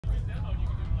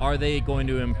are they going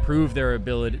to improve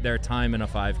their time in a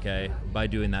 5K by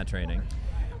doing that training?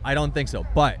 I don't think so.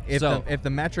 But if the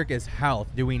metric is health,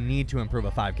 do we need to improve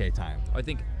a 5K time? I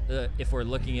think if we're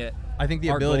looking at, I think the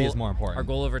ability is more important. Our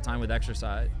goal over time with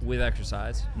exercise,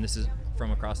 and this is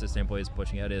from a CrossFit standpoint, is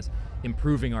pushing it, is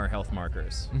improving our health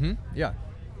markers. Yeah.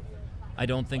 I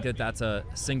don't think that that's a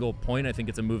single point. I think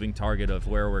it's a moving target of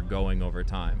where we're going over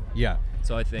time. Yeah.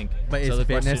 So I think. But is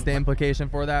fitness the implication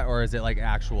for that, or is it like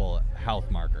actual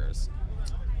health markers?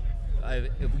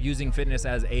 Using fitness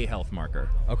as a health marker.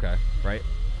 Okay. Right?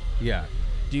 Yeah.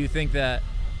 Do you think that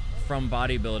from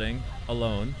bodybuilding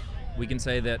alone, we can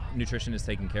say that nutrition is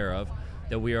taken care of,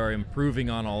 that we are improving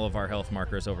on all of our health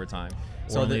markers over time?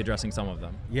 We're only addressing some of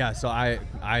them. Yeah, so I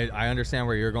understand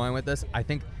where you're going with this. I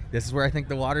think this is where I think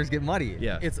the waters get muddy.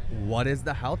 Yeah. It's what is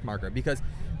the health marker? Because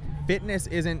fitness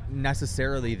isn't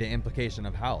necessarily the implication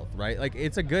of health, right? Like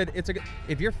it's a good,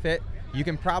 if you're fit, you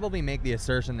can probably make the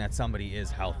assertion that somebody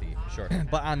is healthy. Sure.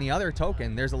 But on the other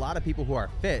token, there's a lot of people who are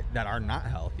fit that are not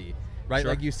healthy. Right,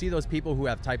 Sure. like you see those people who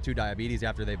have type 2 diabetes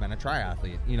after they've been a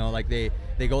triathlete. You know, like they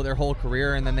go their whole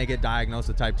career and then they get diagnosed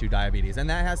with type 2 diabetes, and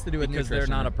that has to do with because nutrition.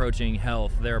 they're not approaching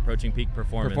health; they're approaching peak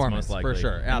performance most likely. For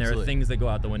sure, absolutely. And there are things that go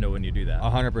out the window when you do that.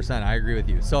 100%, I agree with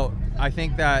you. So I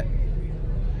think that,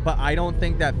 but I don't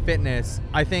think that fitness.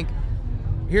 I think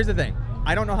here's the thing: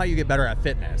 I don't know how you get better at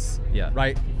fitness. Yeah.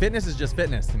 Right. Fitness is just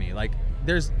fitness to me. Like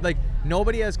there's like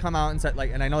nobody has come out and said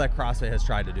like, and I know that CrossFit has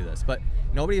tried to do this, but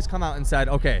nobody has come out and said,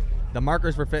 okay, the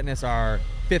markers for fitness are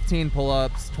 15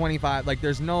 pull-ups, 25. Like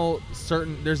there's no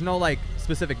like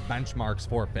specific benchmarks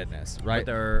for fitness, right?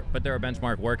 But there are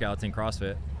benchmark workouts in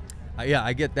CrossFit. Yeah,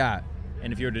 I get that.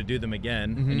 And if you were to do them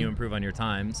again and you improve on your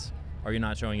times, are you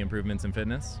not showing improvements in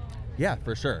fitness? Yeah,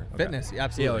 for sure. Okay. Fitness,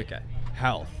 absolutely. Yeah, okay.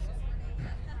 Health.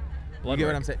 Blood you get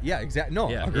work. what I'm saying? Yeah, exactly. No,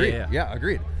 Yeah, agreed. yeah.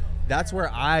 Agreed. That's where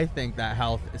I think that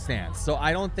health stands. So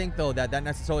I don't think though that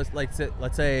necessarily, like,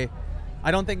 let's say, I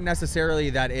don't think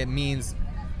necessarily that it means.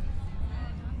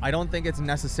 I don't think it's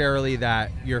necessarily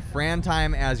that your Fran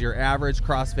time as your average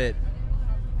CrossFit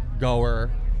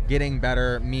goer getting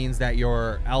better means that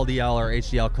your LDL or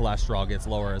HDL cholesterol gets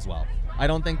lower as well. I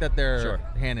don't think that they're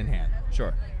hand in hand.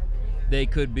 Sure. They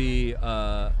could be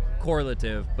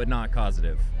correlative, but not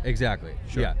causative. Exactly.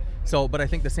 Sure. Yeah. So, but I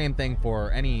think the same thing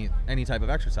for any type of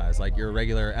exercise, like your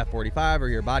regular F45 or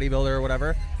your bodybuilder or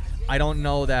whatever. I don't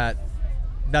know that.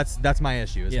 That's my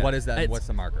issue. Is what is that? What's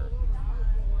the marker?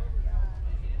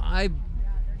 I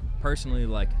personally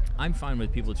I'm fine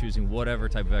with people choosing whatever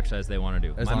type of exercise they want to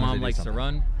do. My mom likes to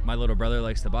run. My little brother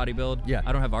likes to bodybuild. Yeah.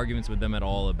 I don't have arguments with them at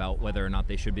all about whether or not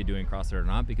they should be doing CrossFit or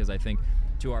not, because I think,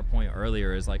 to our point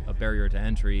earlier, is like a barrier to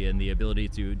entry and the ability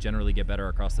to generally get better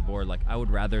across the board. Like I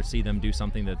would rather see them do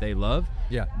something that they love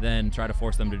than try to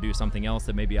force them to do something else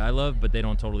that maybe I love, but they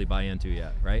don't totally buy into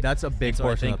yet, right? That's a big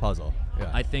portion of the puzzle.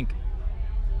 Yeah. I think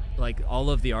like all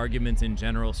of the arguments in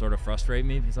general sort of frustrate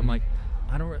me because I'm like,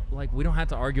 we don't have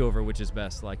to argue over which is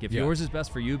best. Like if yours is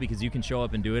best for you because you can show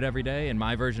up and do it every day, and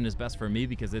my version is best for me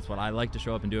because it's what I like to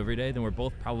show up and do every day, then we're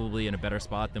both probably in a better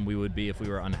spot than we would be if we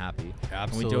were unhappy.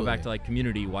 Absolutely. And we go back to like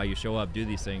community, why you show up, do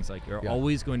these things. Like you're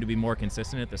always going to be more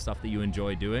consistent at the stuff that you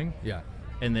enjoy doing. Yeah.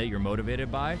 And that you're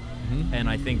motivated by. And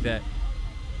I think that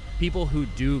people who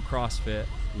do CrossFit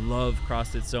love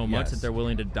CrossFit so much that they're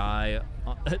willing to die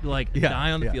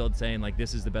die on the field saying like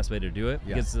this is the best way to do it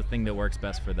because it's the thing that works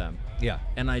best for them. Yeah.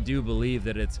 And I do believe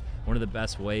that it's one of the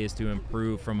best ways to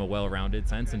improve from a well-rounded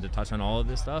sense and to touch on all of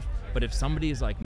this stuff. But if somebody is like